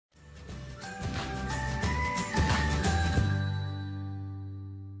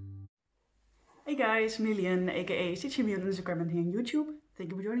guys, Million, aka Stitchy Million on Instagram and here on YouTube. Thank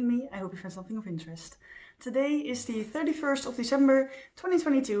you for joining me. I hope you found something of interest. Today is the 31st of December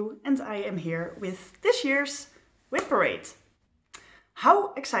 2022 and I am here with this year's WIP parade.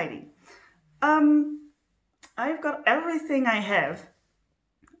 How exciting! I've got everything I have,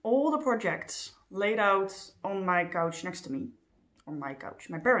 all the projects laid out on my couch next to me. Or my couch,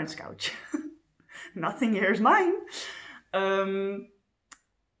 my parents' couch. Nothing here is mine.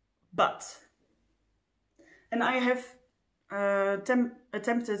 And I have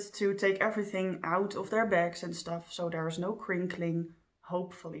attempted to take everything out of their bags and stuff, so there is no crinkling,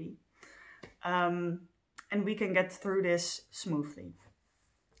 hopefully. And we can get through this smoothly.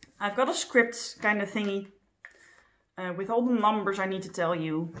 I've got a script kind of thingy with all the numbers I need to tell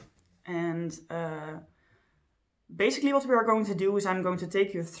you. And basically what we are going to do is I'm going to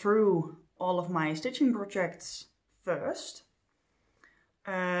take you through all of my stitching projects first.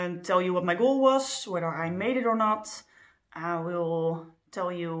 And tell you what my goal was, whether I made it or not. I will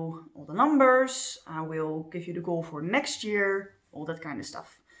tell you all the numbers. I will give you the goal for next year, all that kind of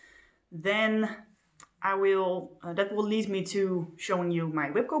stuff. Then I will, that will lead me to showing you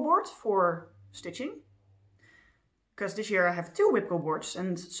my WIP board for stitching. Because this year I have 2 WIP boards,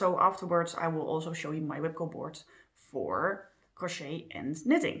 and so afterwards I will also show you my WIP board for crochet and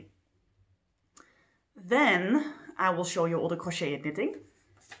knitting. Then I will show you all the crochet and knitting.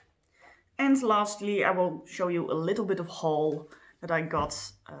 And lastly, I will show you a little bit of haul that I got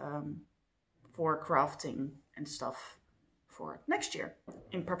for crafting and stuff for next year,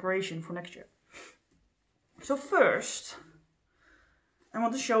 in preparation for next year. So first, I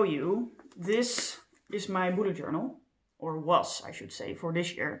want to show you, this is my bullet journal, or was, I should say, for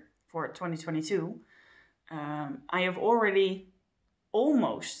this year, for 2022. I have already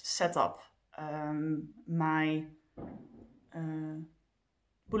almost set up my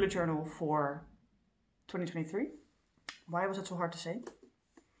bullet journal for 2023. Why was it so hard to say?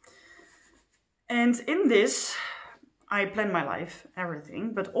 And in this, I plan my life,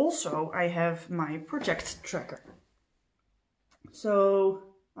 everything, but also I have my project tracker. So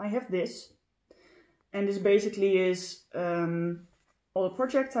I have this, and this basically is all the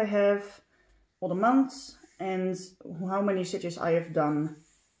projects I have, all the months, and how many stitches I have done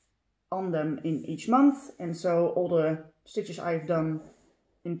on them in each month. And so all the stitches I've done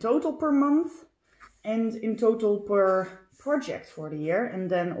in total per month and in total per project for the year. And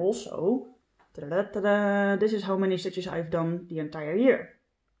then also, this is how many stitches I've done the entire year.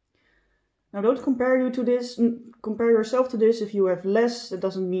 Now don't compare yourself to this. If you have less, that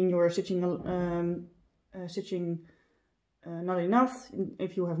doesn't mean you are stitching not enough.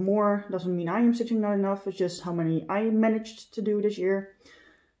 If you have more, doesn't mean I am stitching not enough. It's just how many I managed to do this year.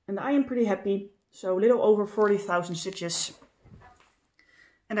 And I am pretty happy. So a little over 40,000 stitches.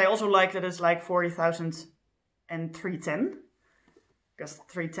 And I also like that it's like 40,000 and 310. Because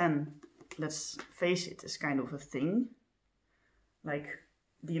 310, let's face it, is kind of a thing. Like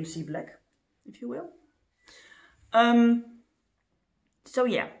DMC black, if you will. So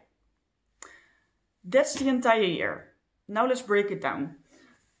yeah. That's the entire year. Now let's break it down.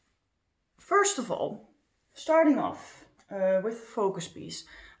 First of all, starting off with focus piece.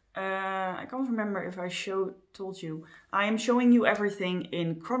 I can't remember if I told you. I am showing you everything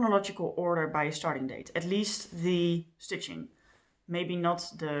in chronological order by starting date. At least the stitching. Maybe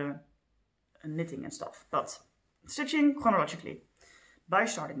not the knitting and stuff, but stitching chronologically by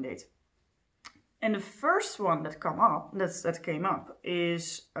starting date. And the first one that came up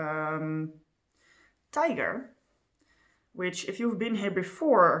is Tiger, which if you've been here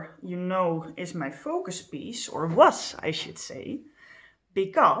before, you know is my focus piece, or was, I should say.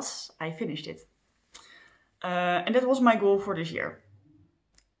 Because I finished it. And that was my goal for this year.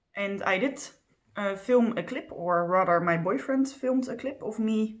 And I did film a clip, or rather my boyfriend filmed a clip of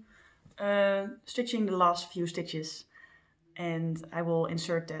me stitching the last few stitches. And I will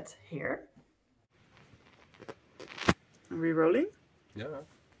insert that here. Are we rolling? Yeah.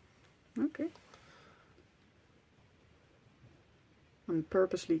 Okay. I'm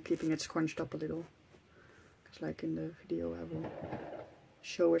purposely keeping it scrunched up a little. Because like in the video I will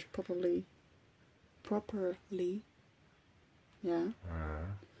show it properly, yeah,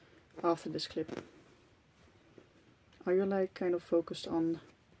 after this clip. Are you like kind of focused on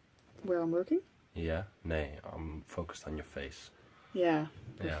where I'm working? Yeah, nee, I'm focused on your face. Yeah,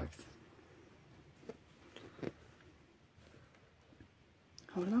 perfect. Yeah.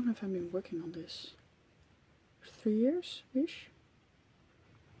 How long have I been working on this? 3 years-ish?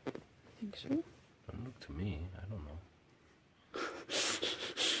 I think so. Don't look to me, I don't know.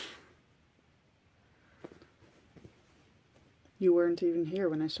 You weren't even here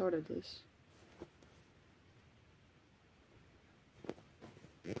when I started this.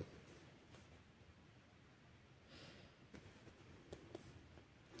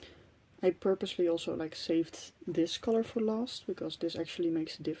 I purposely also like saved this color for last, because this actually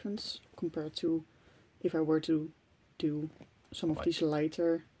makes a difference compared to if I were to do some of these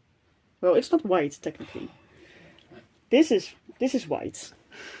lighter. Well, it's not white technically. This is white.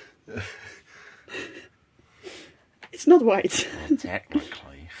 It's not white. Well,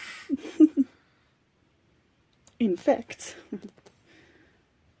 technically. In fact,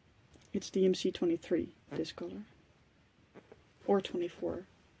 it's DMC 23, this color. Or 24,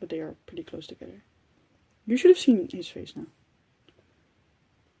 but they are pretty close together. You should have seen his face now.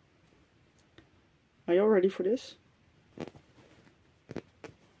 Are you all ready for this?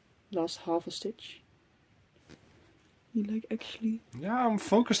 Last half a stitch. You like actually... Yeah, I'm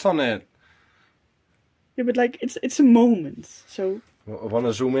focused on it. Yeah, but like it's a moment, so... I want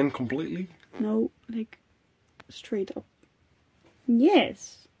to zoom in completely? No, like straight up.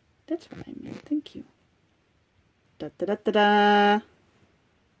 Yes, that's what I meant. Thank you. Da da da da da.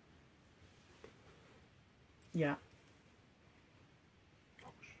 Ja.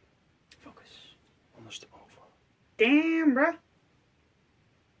 Focus. Ondersteboven. Damn, bruh.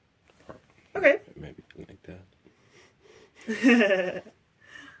 Okay. Maybe like that.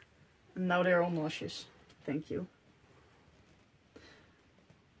 Now they're all nauseous. Thank you.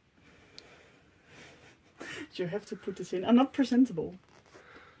 You have to put this in. I'm not presentable.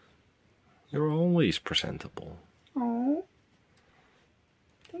 You're always presentable. Oh.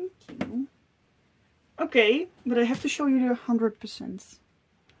 Thank you. Okay, but I have to show you the 100%.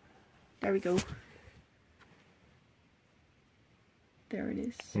 There we go. There it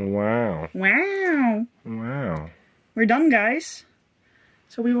is. Wow. Wow. Wow. We're done, guys.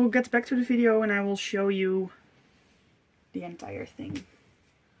 So we will get back to the video and I will show you the entire thing.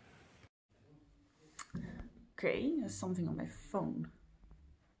 Okay, there's something on my phone.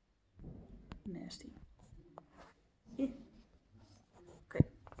 Nasty. Yeah. Okay.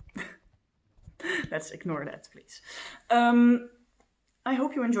 Let's ignore that, please. I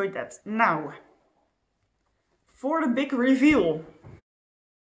hope you enjoyed that. Now, for the big reveal.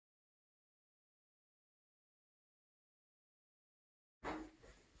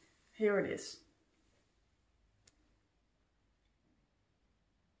 Here it is.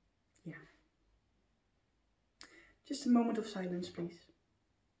 Yeah. Just a moment of silence, please.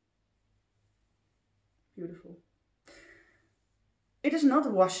 Beautiful. It is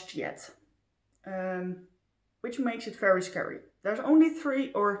not washed yet, which makes it very scary. There's only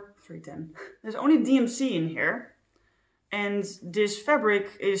 310. There's only DMC in here, and this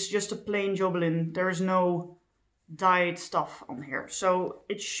fabric is just a plain Jobelin. There is no dyed stuff on here, so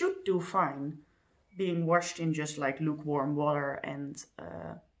it should do fine being washed in just like lukewarm water and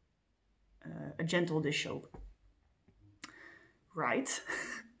a gentle dish soap. Right?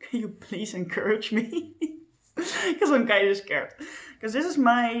 Can you please encourage me? Because I'm kind of scared. Because this is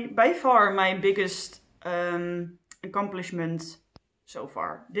by far my biggest accomplishment so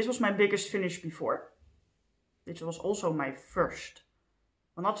far. This was my biggest finish before. This was also my first,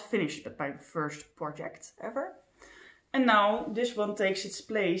 well, not finished, but my first project ever. And now this one takes its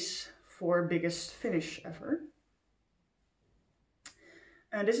place for biggest finish ever.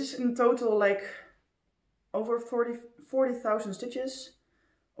 And this is in total like over 40,000 stitches,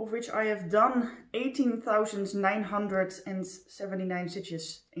 of which I have done 18,979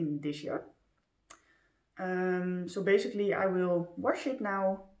 stitches in this year. So basically I will wash it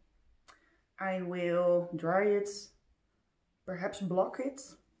now, I will dry it, perhaps block it,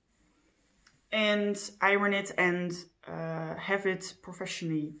 and iron it and have it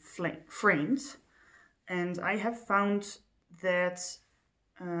professionally framed. And I have found that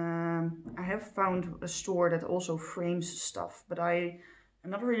I have found a store that also frames stuff, but I'm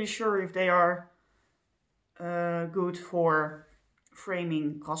not really sure if they are good for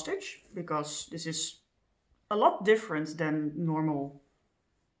framing cross stitch, because this is a lot different than normal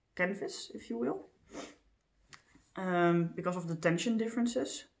canvas, if you will, because of the tension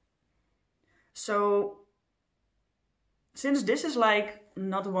differences. So since this is like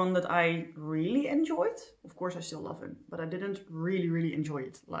not one that I really enjoyed, of course I still love him, but I didn't really enjoy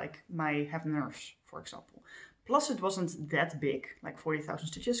it like my Have Nerves, for example. Plus it wasn't that big, like 40,000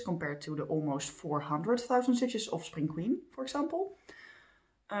 stitches compared to the almost 400,000 stitches of Spring Queen, for example.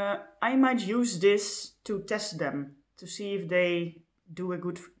 I might use this to test them, to see if they do a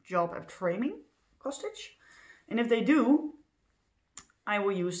good job at framing cross stitch. And if they do, I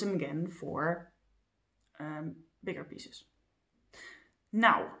will use them again for bigger pieces.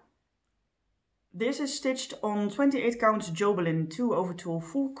 Now, this is stitched on 28 count Jobelin 2/2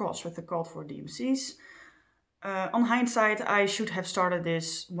 full cross with the Colorfull DMCs. On hindsight, I should have started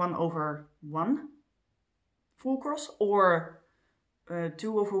this 1/1 full cross or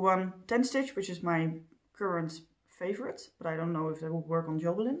 2/1 10 stitch, which is my current favorite, but I don't know if that would work on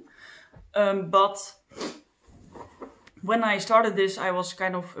Jobelin. But when I started this, I was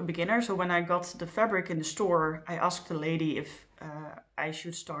kind of a beginner. So when I got the fabric in the store, I asked the lady if I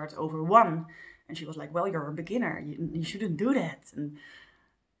should start over 1. And she was like, well, you're a beginner. You shouldn't do that. And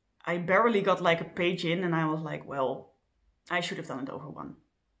I barely got like a page in and I was like, well, I should have done it over 1.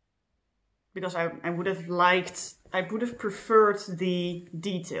 Because I would have preferred the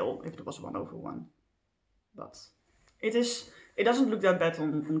detail if it was 1/1. But it doesn't look that bad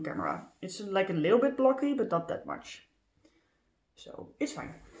on camera. It's like a little bit blocky, but not that much. So it's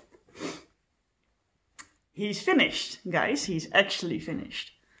fine. He's finished, guys. He's actually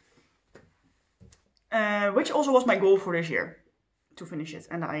finished. Which also was my goal for this year, to finish it.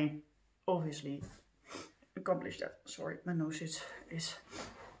 And I obviously accomplished that. Sorry, my nose is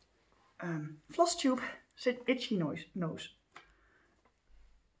Flosstube. Itchy nose.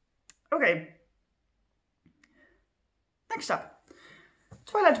 Okay. Next up.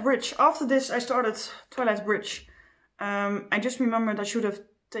 Twilight Bridge. After this I started Twilight Bridge. I just remembered I should have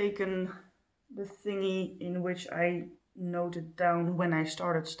taken the thingy in which I noted down when I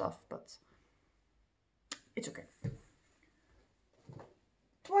started stuff, but it's okay.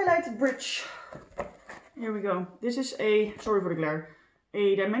 Twilight Bridge. Here we go. This is sorry for the glare,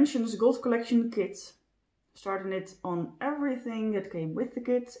 a Dimensions Gold Collection kit. Starting it on everything that came with the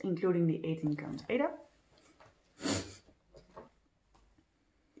kit, including the 18 count Ada.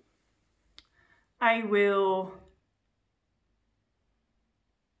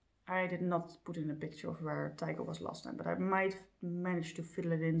 I did not put in a picture of where Tiger was last time, but I might manage to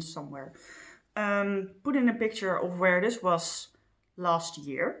fill it in somewhere. Put in a picture of where this was last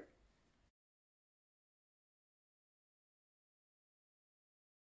year.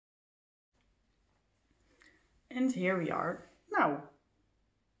 And here we are now.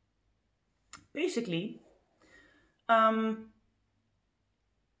 Basically,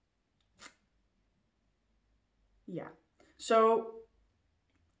 yeah. So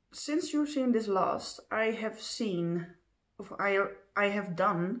since you've seen this last, I have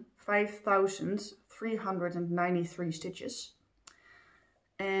done 5,393 stitches,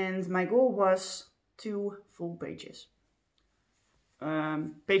 and my goal was 2 full pages.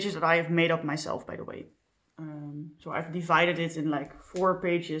 Pages that I have made up myself, by the way. So I've divided it in like 4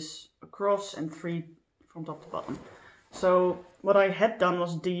 pages across and 3 from top to bottom. So what I had done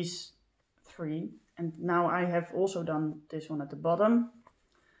was these 3, and now I have also done this one at the bottom.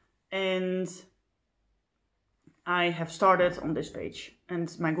 And I have started on this page,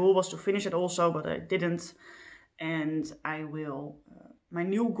 and my goal was to finish it also, but I didn't. And I will, my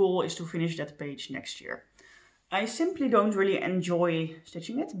new goal is to finish that page next year. I simply don't really enjoy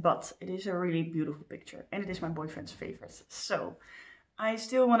stitching it, but it is a really beautiful picture and it is my boyfriend's favorite. So I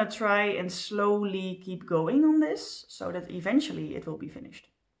still want to try and slowly keep going on this so that eventually it will be finished.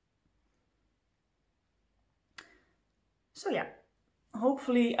 So yeah,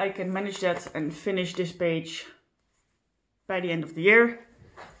 hopefully I can manage that and finish this page by the end of the year.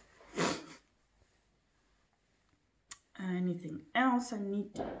 Anything else I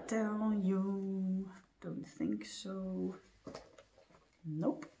need to tell you? Don't think so.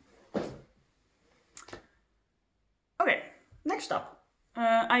 Nope. Okay, next up.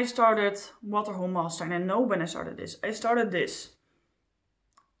 I started Waterhole Master, and I know when I started this. I started this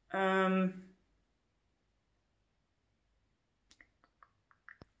on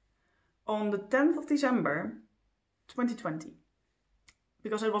the 10th of December 2020,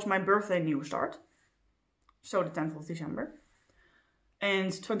 because it was my birthday new start. So the 10th of December.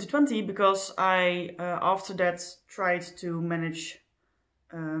 And 2020 because I, after that, tried to manage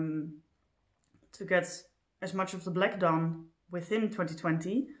to get as much of the black done within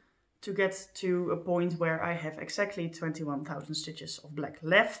 2020 to get to a point where I have exactly 21,000 stitches of black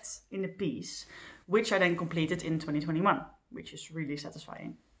left in the piece, which I then completed in 2021, which is really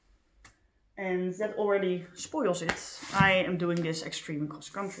satisfying. And that already spoils it. I am doing this extreme cross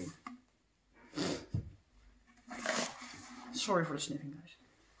country. Sorry for the sniffing, guys.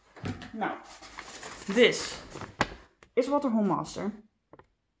 Now, this is Waterhole Master.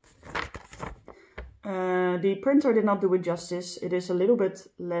 The printer did not do it justice. It is a little bit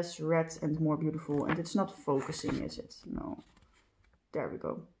less red and more beautiful, and it's not focusing, is it? No. There we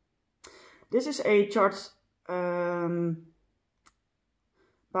go. This is a chart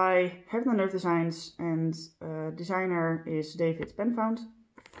by Heaven and Earth Designs, and designer is David Penfound.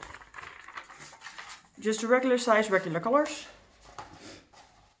 Just a regular size, regular colors.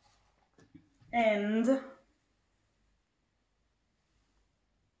 And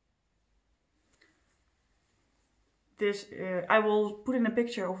this, I will put in a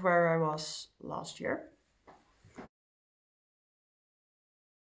picture of where I was last year.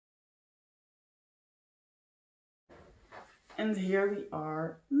 And here we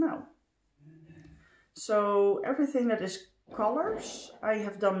are now. So everything that is colors I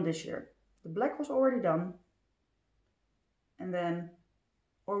have done this year. The black was already done. And then,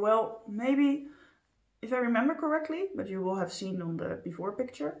 or well, maybe, if I remember correctly, but you will have seen on the before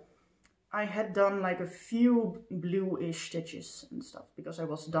picture, I had done like a few bluish stitches and stuff because I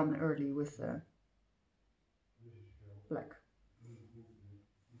was done early with the black.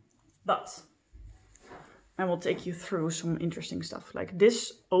 But I will take you through some interesting stuff. Like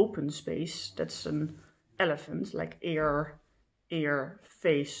this open space, that's an elephant, like ear,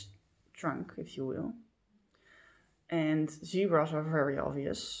 face, trunk, if you will. And zebras are very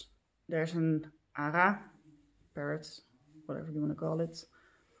obvious. There's an ara, parrot, whatever you want to call it.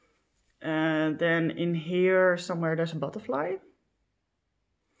 Then in here somewhere there's a butterfly.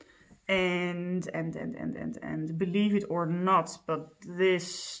 And believe it or not, but this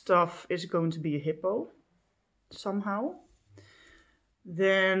stuff is going to be a hippo somehow.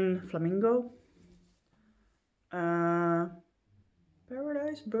 Then flamingo. Paradise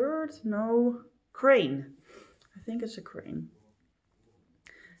bird? No. Crane. I think it's a crane.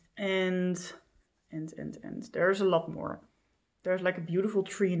 And there's a lot more. There's like a beautiful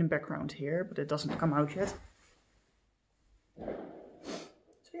tree in the background here, but it doesn't come out yet.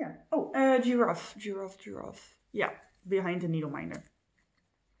 So yeah. Oh, giraffe. Yeah, behind the needle minder.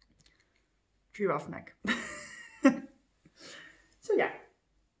 Giraffe neck. So yeah.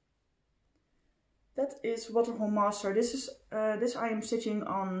 That is Waterhole Master. This is this I am stitching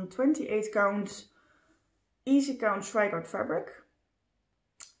on 28 count easy count Striker fabric.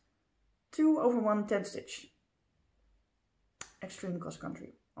 2/1 10 stitch. Extreme cross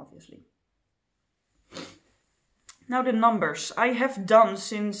country, obviously. Now the numbers. I have done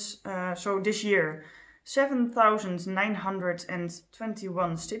since, so this year,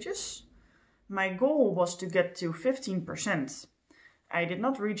 7,921 stitches. My goal was to get to 15%. I did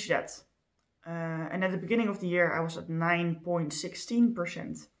not reach that. And at the beginning of the year, I was at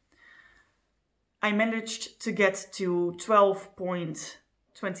 9.16%. I managed to get to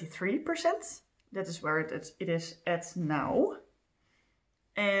 12.23%. That is where it is at now.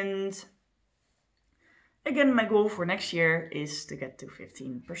 And again, my goal for next year is to get to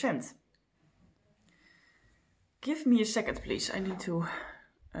 15%. Give me a second, please. I need to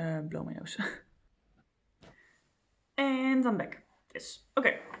blow my nose. And I'm back. Yes.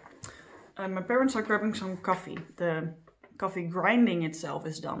 Okay. My parents are grabbing some coffee. The coffee grinding itself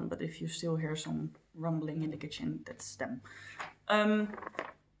is done, but if you still hear some rumbling in the kitchen, that's them.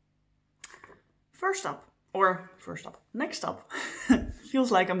 Next up,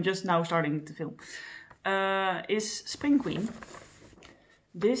 feels like I'm just now starting to film, is Spring Queen.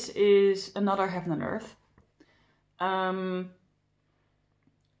 This is another Heaven and Earth. By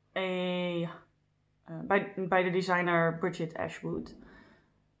the designer Bridget Ashwood.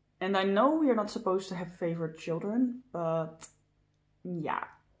 And I know we are not supposed to have favorite children, but yeah,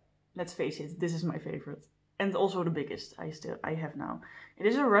 let's face it, this is my favorite. And also the biggest I have now. It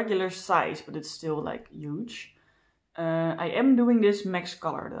is a regular size, but it's still like huge. I am doing this max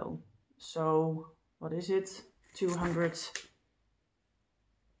color though. So what is it?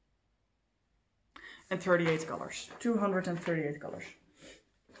 238 colors. 238 colors.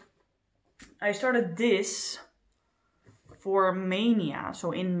 I started this for Mania,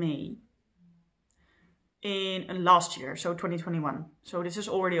 so in May. In last year, so 2021. So this is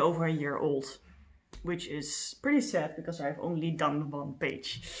already over a year old. Which is pretty sad because I've only done one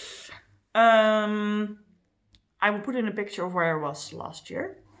page. I will put in a picture of where I was last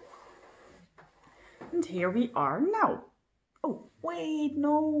year. And here we are now. Oh, wait,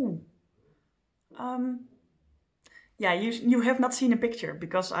 no. Yeah, you have not seen a picture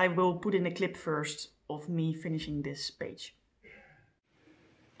because I will put in a clip first of me finishing this page.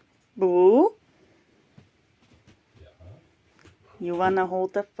 Boo? You wanna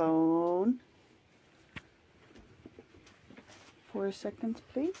hold the phone? For a second,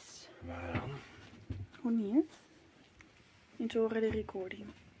 please. Gewoon hier. It's already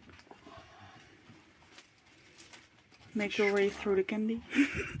recording. Make your way through the candy.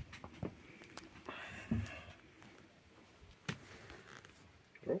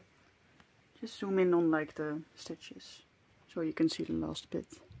 Just zoom in on like the stitches, so you can see the last bit.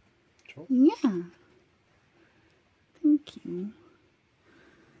 Sure. Yeah. Thank you.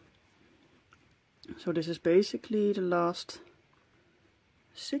 So this is basically the last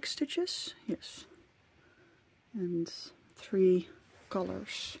 6 stitches, yes, and 3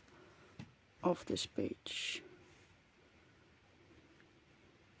 colors of this page.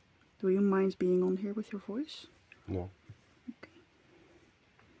 Do you mind being on here with your voice? No. Okay.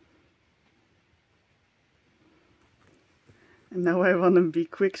 And now I want to be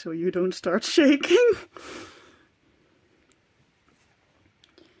quick so you don't start shaking.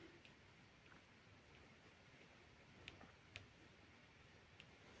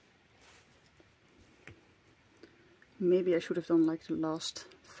 Maybe I should have done like the last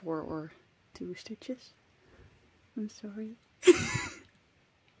 4 or 2 stitches. I'm sorry.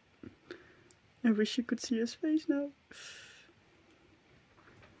 I wish you could see his face now.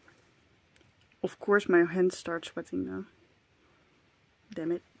 Of course my hands start sweating now.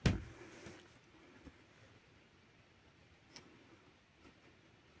 Damn it.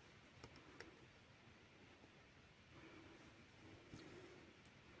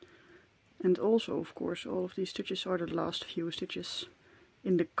 And also, of course, all of these stitches are the last few stitches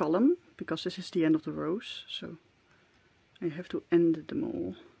in the column, because this is the end of the rows, so I have to end them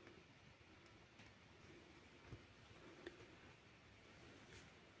all.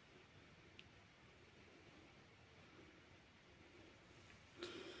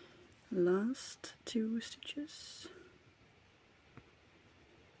 Last 2 stitches.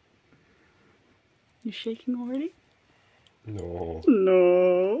 You shaking already? No.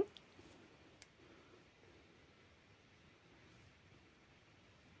 No.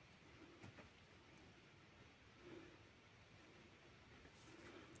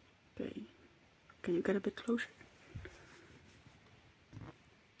 Okay. Can you get a bit closer?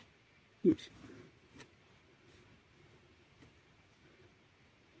 Yes.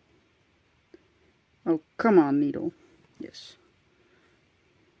 Oh, come on, needle. Yes.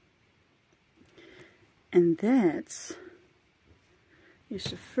 And that is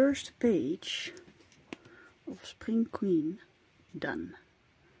the first page of Spring Queen done.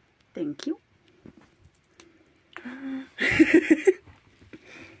 Thank you.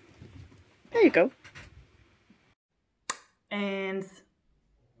 There you go. And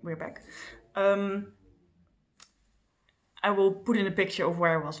we're back. I will put in a picture of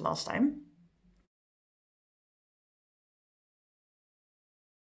where I was last time.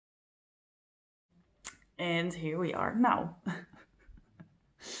 And here we are now.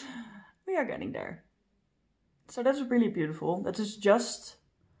 We are getting there. So that's really beautiful. That is just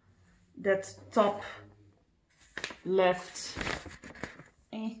that top left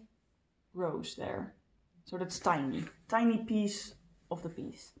rose there. So that's tiny. Tiny piece of the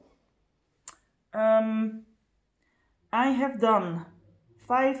piece. I have done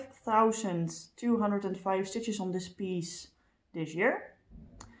 5,205 stitches on this piece this year.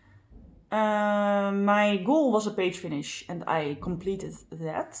 My goal was a page finish and I completed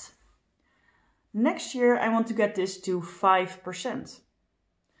that. Next year I want to get this to 5%,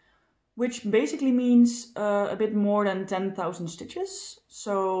 which basically means a bit more than 10,000 stitches.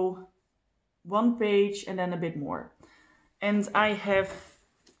 So 1 page and then a bit more. And I have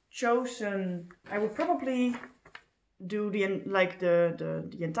chosen, I will probably do the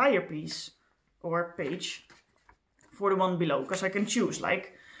entire piece or page for the one below, because I can choose,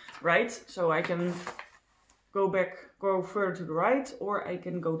 like, right? So I can go further to the right, or I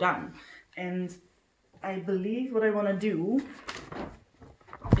can go down. And I believe what I want to do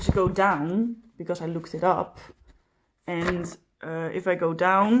is go down, because I looked it up. And if I go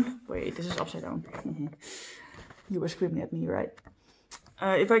down, wait, this is upside down. You were screaming at me, right?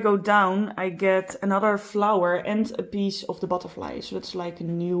 If I go down, I get another flower and a piece of the butterfly. So it's like a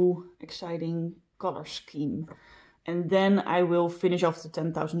new, exciting color scheme. And then I will finish off the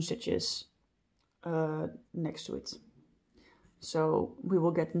 10,000 stitches next to it. So we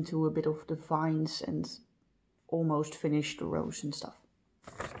will get into a bit of the vines and almost finish the rows and stuff.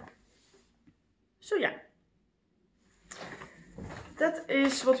 So yeah. That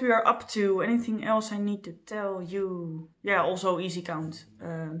is what we are up to. Anything else I need to tell you? Yeah, also easy count.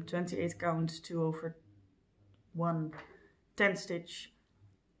 28 count, 2 over 1, 10 stitch.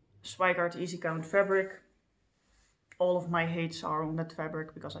 Swigart easy count fabric. All of my hates are on that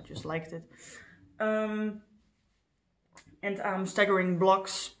fabric because I just liked it. And I'm staggering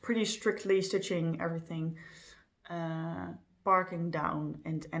blocks, pretty strictly stitching everything. Parking down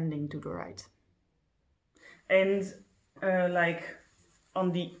and ending to the right. And like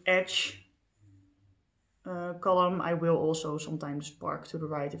on the edge column, I will also sometimes park to the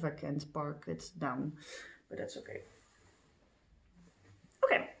right if I can't park it down, but that's okay.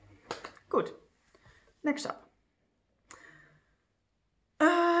 Okay, good. Next up.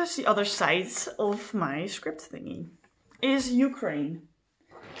 The other side of my script thingy is Ukraine.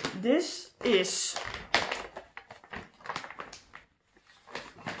 This is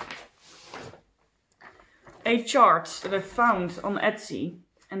a chart that I found on Etsy,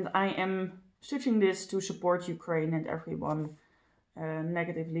 and I am stitching this to support Ukraine and everyone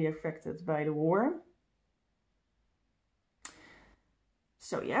negatively affected by the war.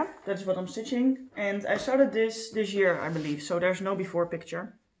 So yeah, that's what I'm stitching, and I started this year, I believe, so there's no before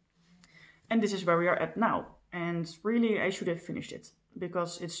picture. And this is where we are at now, and really I should have finished it,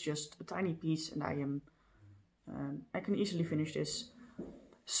 because it's just a tiny piece and I can easily finish this.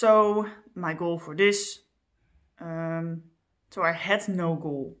 So my goal for this, so I had no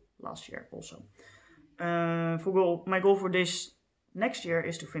goal last year also. My goal for this next year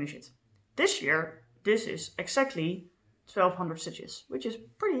is to finish it. This year, this is exactly 1200 stitches, which is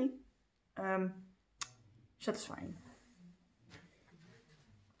pretty satisfying.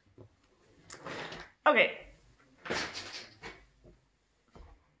 Okay.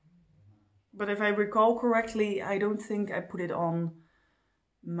 But if I recall correctly, I don't think I put it on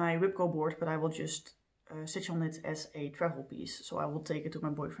my WIP board, but I will just stitch on it as a travel piece. So I will take it to my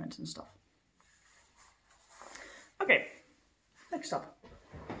boyfriend and stuff. Okay, next up.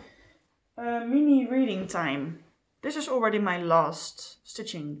 Mini reading time. This is already my last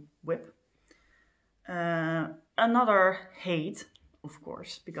stitching WIP. Another hate, of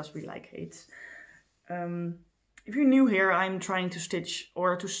course, because we like hates. If you're new here, I'm trying to stitch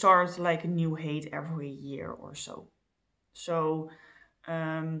or to start like a new hate every year or so. So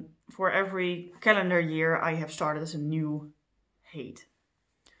for every calendar year, I have started as a new hate.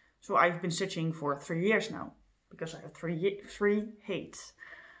 So I've been stitching for 3 years now, because I have three hates.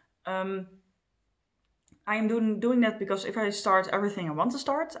 I am doing that because if I start everything I want to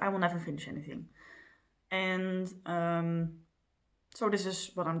start, I will never finish anything. And so this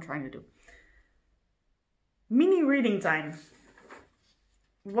is what I'm trying to do. Mini reading time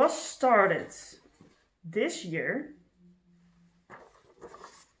was started this year.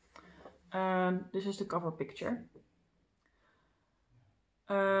 This is the cover picture.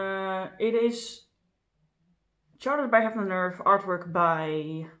 It is charted by Have the Nerve, artwork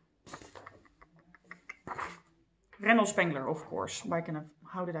by Rendel Spengler, of course.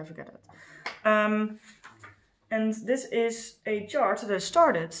 How did I forget that? And this is a chart that I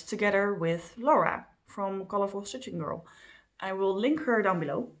started together with Laura from Colorfull Stitching Girl. I will link her down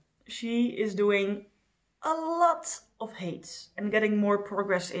below. She is doing a lot of hates and getting more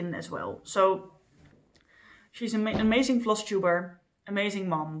progress in as well. So she's an amazing Flosstuber, amazing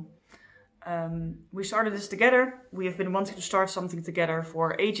mom. We started this together. We have been wanting to start something together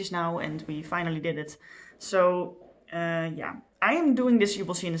for ages now, and we finally did it. So yeah, I am doing this, you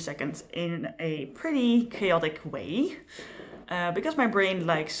will see in a second, in a pretty chaotic way, because my brain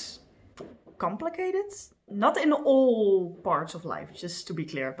likes complicated. Not in all parts of life, just to be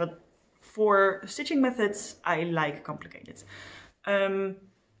clear, but for stitching methods, I like complicated.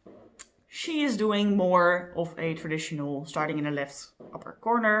 She is doing more of a traditional, starting in the left upper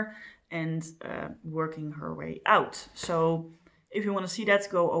corner and working her way out. So if you want to see that,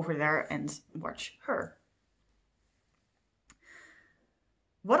 go over there and watch her.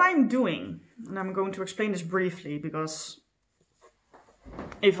 What I'm doing, and I'm going to explain this briefly, because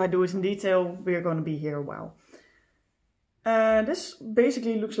if I do it in detail, we're going to be here a while. This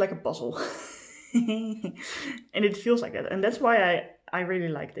basically looks like a puzzle. And it feels like that. And that's why I really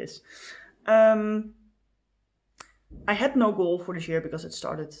like this. I had no goal for this year because it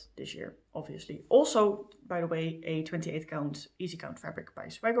started this year, obviously. Also, by the way, a 28 count easy count fabric by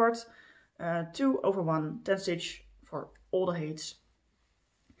Swaggart. 2/1 10 stitch for all the hates.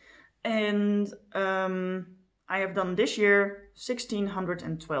 And I have done this year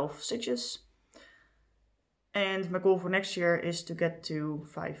 1612 stitches. And my goal for next year is to get to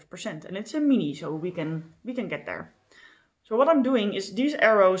 5%. And it's a mini, so we can get there. So what I'm doing is these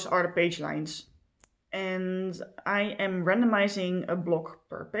arrows are the page lines. And I am randomizing a block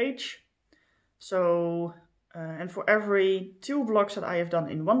per page. So, and for every 2 blocks that I have done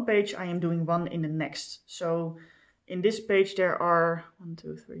in one page, I am doing 1 in the next. So in this page there are 1,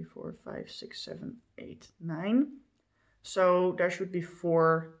 2, 3, 4, 5, 6, 7, 8, 9. So there should be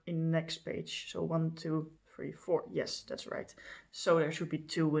 4 in the next page. So 1, 2, 3, 4. Yes, that's right. So there should be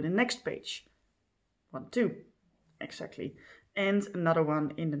 2 in the next page. 1, 2. Exactly. And another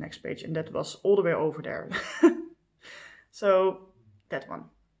 1 in the next page. And that was all the way over there. So that one.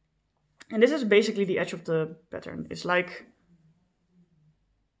 And this is basically the edge of the pattern. It's like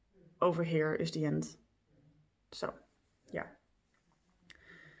over here is the end. So, yeah.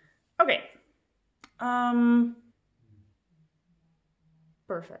 Okay.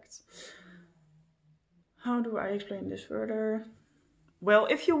 Perfect. How do I explain this further? Well,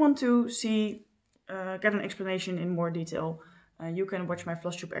 if you want to see, get an explanation in more detail, you can watch my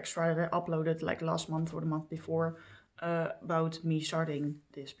Flosstube extra that I uploaded like last month or the month before. about me starting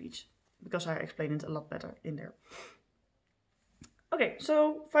this speech, because I explain it a lot better in there. Okay,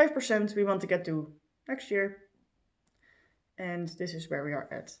 so 5% we want to get to next year. And this is where we are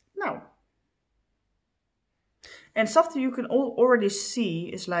at now. And stuff that you can already see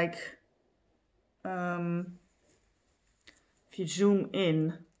is like, if you zoom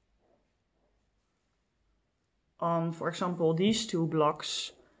in on, for example, these two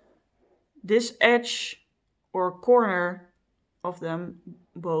blocks, this edge or corner of them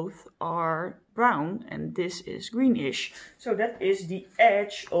both are brown and this is greenish. So that is the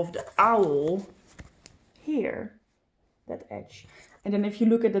edge of the owl here, that edge. And then if you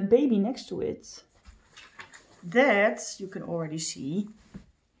look at the baby next to it, that you can already see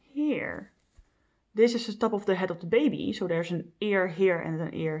here. This is the top of the head of the baby, so there's an ear here and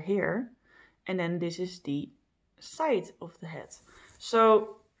an ear here. And then this is the side of the head.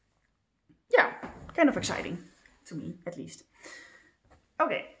 So yeah, kind of exciting to me at least.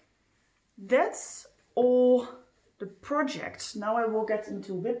 Okay, that's all the projects. Now I will get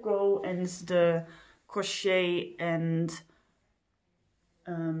into WIP Go and the crochet and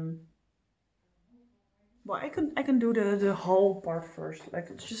well, I can do the whole part first, like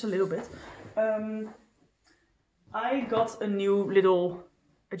it's just a little bit. I got a new little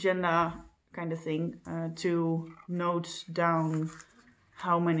agenda kind of thing to note down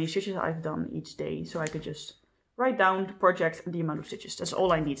how many stitches I've done each day, so I could just write down the project and the amount of stitches. That's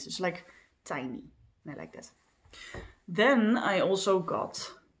all I need. It's like tiny, and I like that. Then I also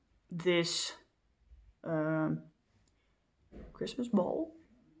got this Christmas ball,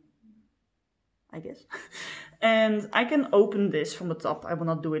 I guess. And I can open this from the top. I will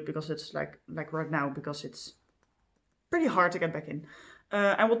not do it because it's like right now, because it's pretty hard to get back in.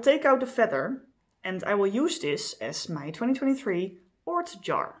 I will take out the feather and I will use this as my 2023 ort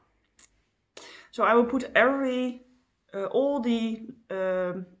jar. So I will put all the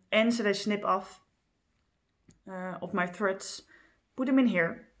ends that I snip off of my threads, put them in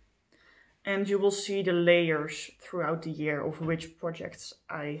here. And you will see the layers throughout the year of which projects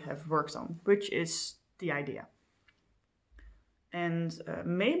I have worked on, which is the idea. And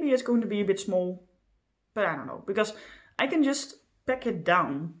maybe it's going to be a bit small, but I don't know, because I can just pack it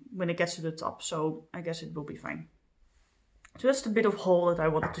down when it gets to the top, so I guess it will be fine. So that's the bit of haul that I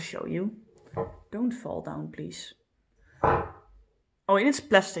wanted to show you. Don't fall down, please. Oh, and it's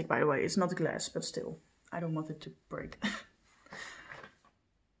plastic, by the way, it's not glass, but still, I don't want it to break.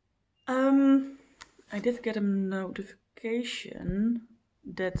 I did get a notification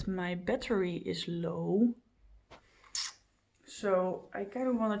that my battery is low. So I kind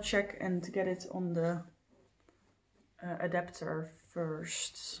of want to check and get it on the adapter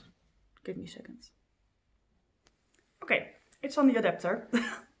first. Give me a second. Okay, it's on the adapter.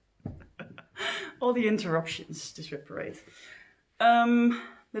 All the interruptions this WIP parade.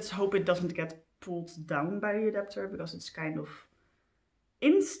 Let's hope it doesn't get pulled down by the adapter, because it's kind of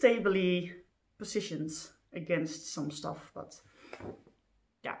instably positioned against some stuff, but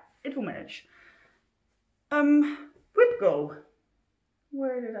yeah, it will manage. WIP Go.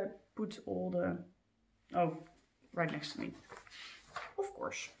 Where did I put all the... Oh, right next to me. Of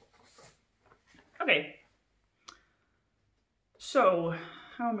course. Okay. So,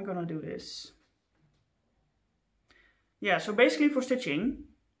 how am I gonna do this? Yeah, so basically for stitching,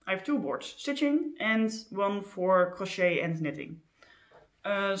 I have two boards. Stitching and one for crochet and knitting.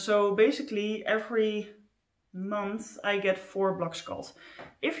 So basically every month I get 4 blocks called.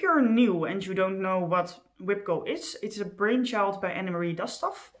 If you're new and you don't know what WIP Go is, it's a brainchild by Anne-Marie Does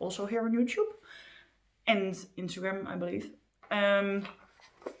Stuff, also here on YouTube and Instagram, I believe. And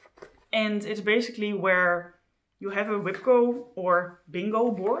it's basically where you have a WIP Go or bingo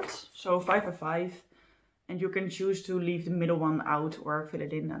board, so 5 by 5, and you can choose to leave the middle one out or fill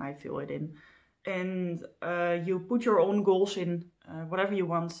it in, and I fill it in. And you put your own goals in, whatever you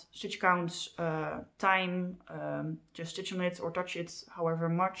want, stitch counts, time, just stitch on it or touch it however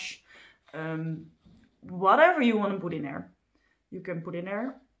much, whatever you want to put in there, you can put in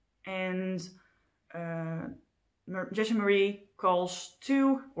there. And Jessie Marie calls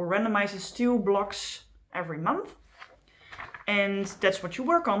 2 or randomizes 2 blocks every month, and that's what you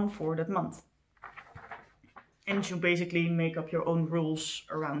work on for that month. And you basically make up your own rules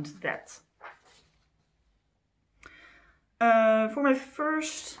around that. For my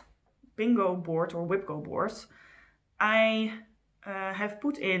first bingo board or WIP Go board, I have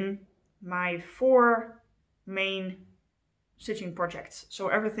put in my 4 main stitching projects. So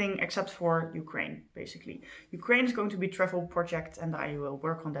everything except for Ukraine, basically. Ukraine is going to be a travel project and I will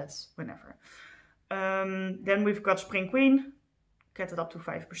work on that whenever. Then we've got Spring Queen, get it up to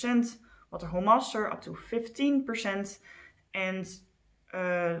 5%. Waterhole Master up to 15%, and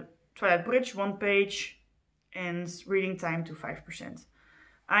Twilight Bridge 1 page, and reading time to 5%.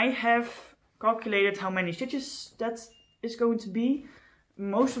 I have calculated how many stitches that is going to be.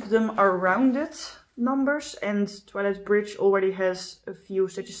 Most of them are rounded numbers, and Twilight Bridge already has a few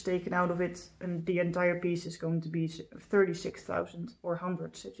stitches taken out of it, and the entire piece is going to be 36,000 or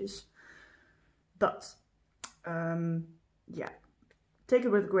 100 stitches. But yeah, take it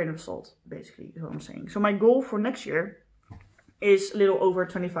with a grain of salt, basically, is what I'm saying. So my goal for next year is a little over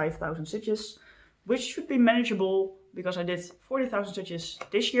 25,000 stitches, which should be manageable because I did 40,000 stitches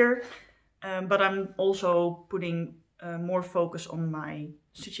this year, but I'm also putting more focus on my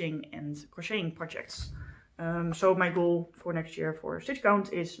stitching and crocheting projects. So my goal for next year for stitch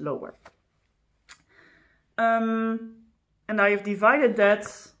count is lower. And I have divided that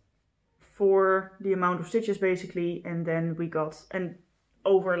for the amount of stitches basically, and then we got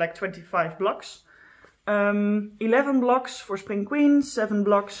over like 25 blocks. 11 blocks for Spring Queen, 7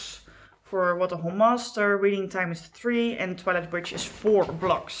 blocks for Waterhole Master, reading time is 3, and Twilight Bridge is 4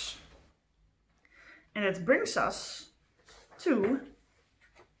 blocks. And it brings us to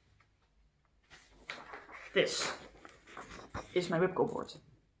this is my WIP board.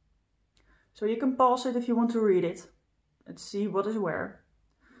 So you can pause it if you want to read it. Let's see what is where.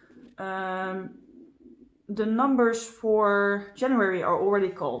 The numbers for January are already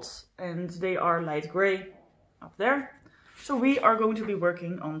called, and they are light grey up there. So we are going to be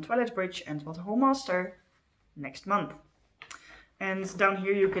working on Twilight Bridge and Waterhole Master next month. And down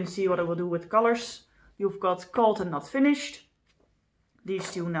here you can see what I will do with colors. You've got called and not finished.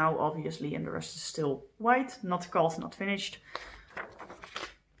 These two now obviously, and the rest is still white, not called, not finished.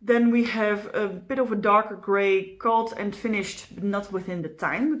 Then we have a bit of a darker grey, called and finished, but not within the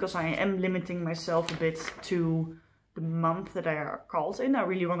time, because I am limiting myself a bit to the month that I are called in. I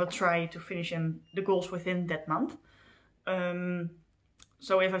really want to try to finish the goals within that month.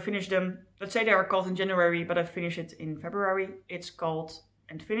 So if I finish them, let's say they are called in January, but I finish it in February, it's called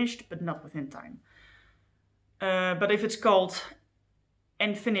and finished, but not within time. But if it's called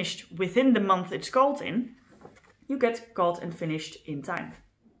and finished within the month it's called in, you get called and finished in time.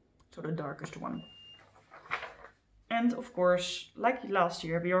 So the darkest one. And of course, like last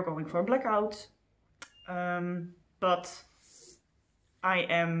year, we are going for a blackout. But I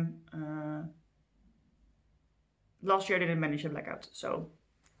am... last year I didn't manage a blackout,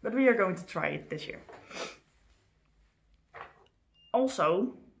 but we are going to try it this year.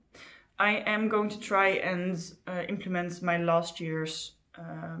 Also, I am going to try and implement my last year's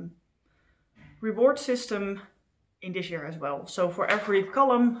reward system in this year as well. So for every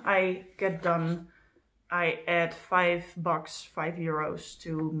column I get done, I add €5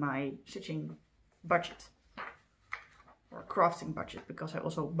 to my stitching budget. Or crafting budget, because I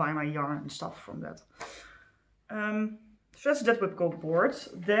also buy my yarn and stuff from that. So that's that WIP board.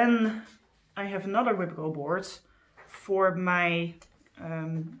 Then I have another WIP board for my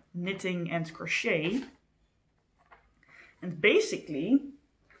knitting and crochet. And basically,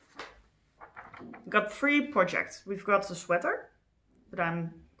 we've got 3 projects. We've got the sweater that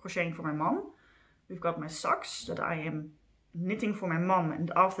I'm crocheting for my mom. We've got my socks that I am knitting for my mom,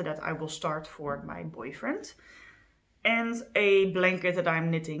 and after that I will start for my boyfriend. And a blanket that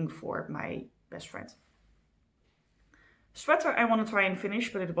I'm knitting for my best friend. Sweater I want to try and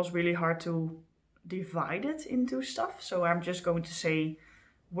finish, but it was really hard to divide it into stuff. So I'm just going to say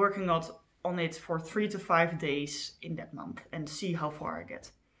working on it for 3 to 5 days in that month and see how far I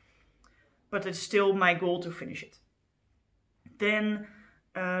get. But it's still my goal to finish it. Then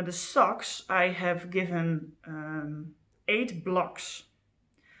the socks I have given 8 blocks.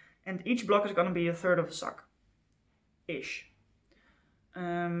 And each block is going to be a third of a sock. Ish.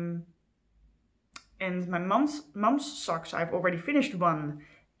 And my mom's socks, I've already finished one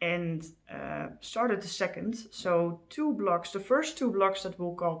and started the second. So 2 blocks, the first 2 blocks that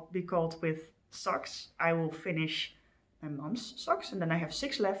will be called with socks, I will finish my mom's socks, and then I have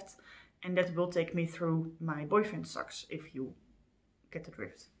 6 left, and that will take me through my boyfriend's socks, if you get the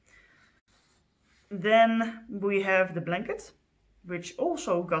drift. Then we have the blanket, which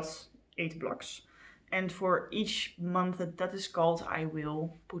also got 8 blocks. And for each month that is called, I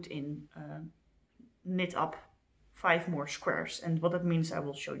will put in, knit up 5 more squares. And what that means I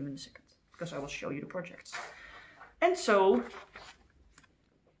will show you in a second, because I will show you the projects. And so,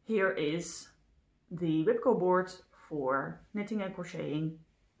 here is the WIP board for knitting and crocheting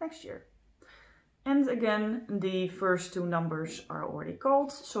next year. And again, the first 2 numbers are already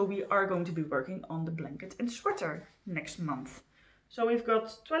called, so we are going to be working on the blanket and sweater next month. So we've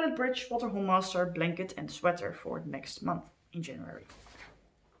got Twilight Bridge, Waterhole Master, blanket and sweater for next month in January.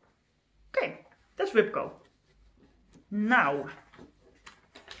 that's WIP go. Now,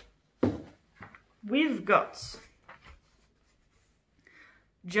 we've got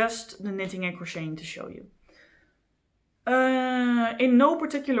just the knitting and crocheting to show you. In no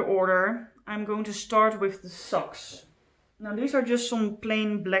particular order, I'm going to start with the socks. Now these are just some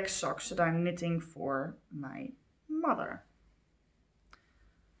plain black socks that I'm knitting for my mother.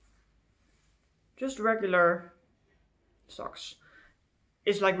 Just regular socks.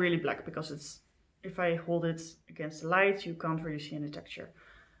 It's like really black because it's, if I hold it against the light, you can't really see any texture.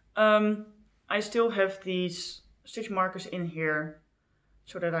 I still have these stitch markers in here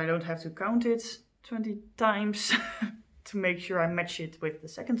so that I don't have to count it 20 times to make sure I match it with the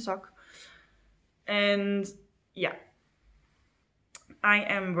second sock. And yeah, I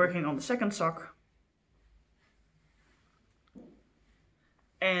am working on the second sock.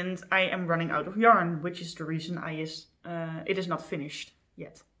 And I am running out of yarn, which is the reason it is not finished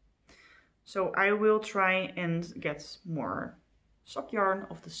yet. So I will try and get more sock yarn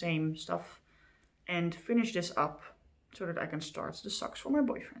of the same stuff and finish this up so that I can start the socks for my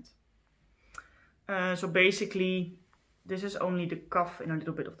boyfriend. So basically, this is only the cuff and a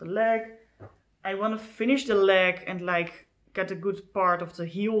little bit of the leg. I want to finish the leg and like get a good part of the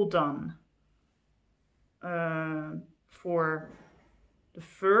heel done for the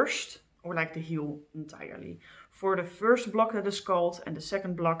first, or like the heel entirely. For the first block that is called, and the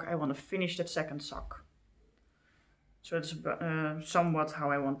second block I want to finish that second sock. So it's somewhat how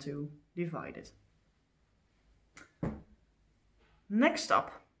I want to divide it. Next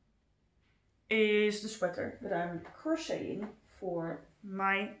up is the sweater that I'm crocheting for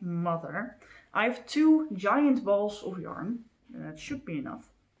my mother. I have 2 giant balls of yarn, and that should be enough.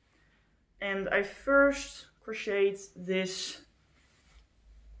 And I first crocheted this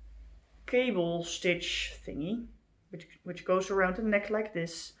cable stitch thingy, which goes around the neck like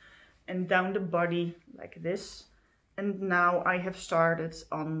this and down the body like this. And now I have started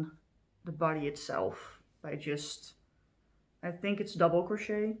on the body itself by just, I think it's double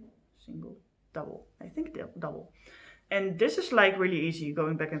crochet, single, double, I think double. And this is like really easy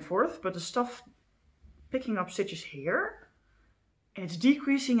going back and forth, but the stuff picking up stitches here, and it's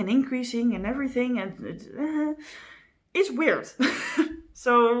decreasing and increasing and everything, and it's weird.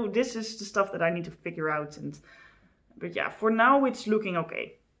 So this is the stuff that I need to figure out. But yeah, for now it's looking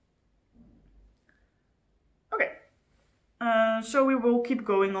okay. Okay, so we will keep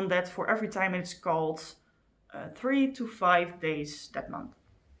going on that for every time it's called 3 to 5 days that month.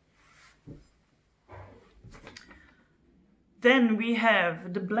 Then we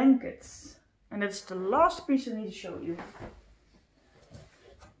have the blankets, and that's the last piece I need to show you.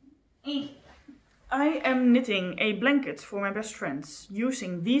 I am knitting a blanket for my best friends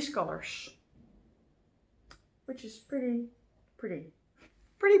using these colors, which is pretty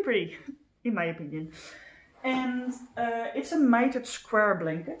in my opinion. And it's a mitered square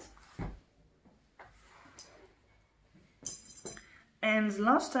blanket. And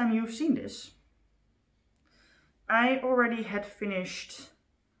last time you've seen this, I already had finished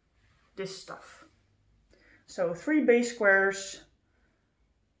this stuff. So 3 base squares,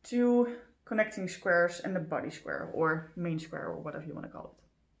 2 connecting squares and the body square or main square or whatever you want to call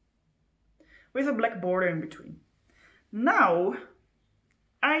it, with a black border in between. Now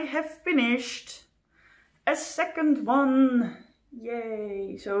I have finished a second one.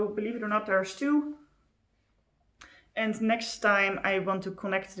 Yay! So believe it or not, there's 2, and next time I want to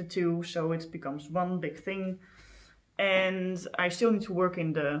connect the 2 so it becomes one big thing. And I still need to work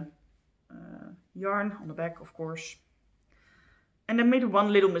in the yarn on the back, of course. And I made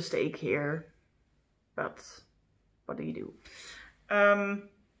one little mistake here, but what do you do?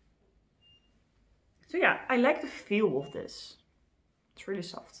 So yeah, I like the feel of this. It's really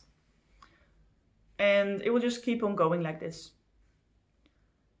soft. And it will just keep on going like this.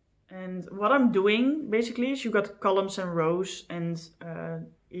 And what I'm doing basically is you got columns and rows, and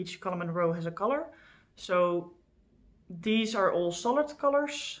each column and row has a color. So these are all solid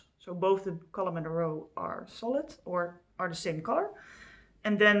colors. So both the column and the row are solid or are the same color.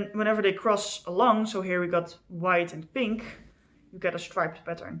 And then whenever they cross along, so here we got white and pink, you get a striped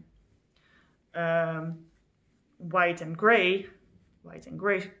pattern. White and gray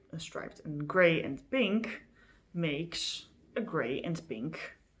striped, and gray and pink makes a gray and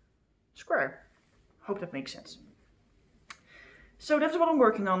pink square. Hope that makes sense. So that's what I'm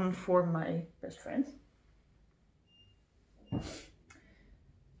working on for my best friend.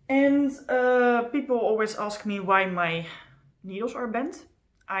 And people always ask me why my needles are bent.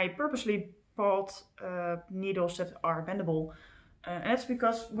 I purposely bought needles that are bendable. And that's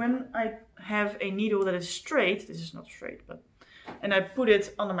because when I have a needle that is straight, this is not straight, but, and I put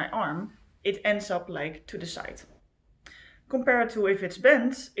it under my arm, it ends up like to the side. Compared to if it's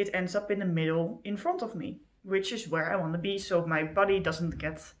bent, it ends up in the middle in front of me, which is where I want to be so my body doesn't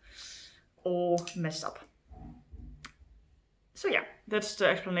get all messed up. So yeah, that's the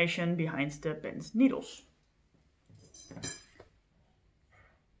explanation behind the bent needles.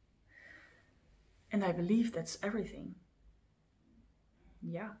 And I believe that's everything.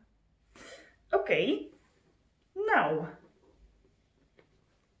 Yeah. Okay, now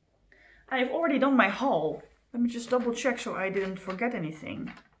I've already done my haul. Let me just double check so I didn't forget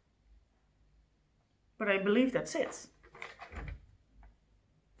anything. But I believe that's it.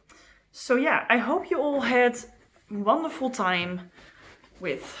 So yeah, I hope you all had a wonderful time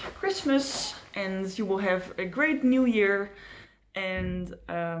with Christmas and you will have a great new year, and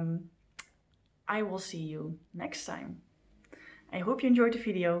I will see you next time. I hope you enjoyed the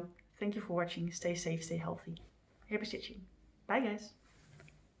video. Thank you for watching. Stay safe, stay healthy. Happy stitching. Bye guys.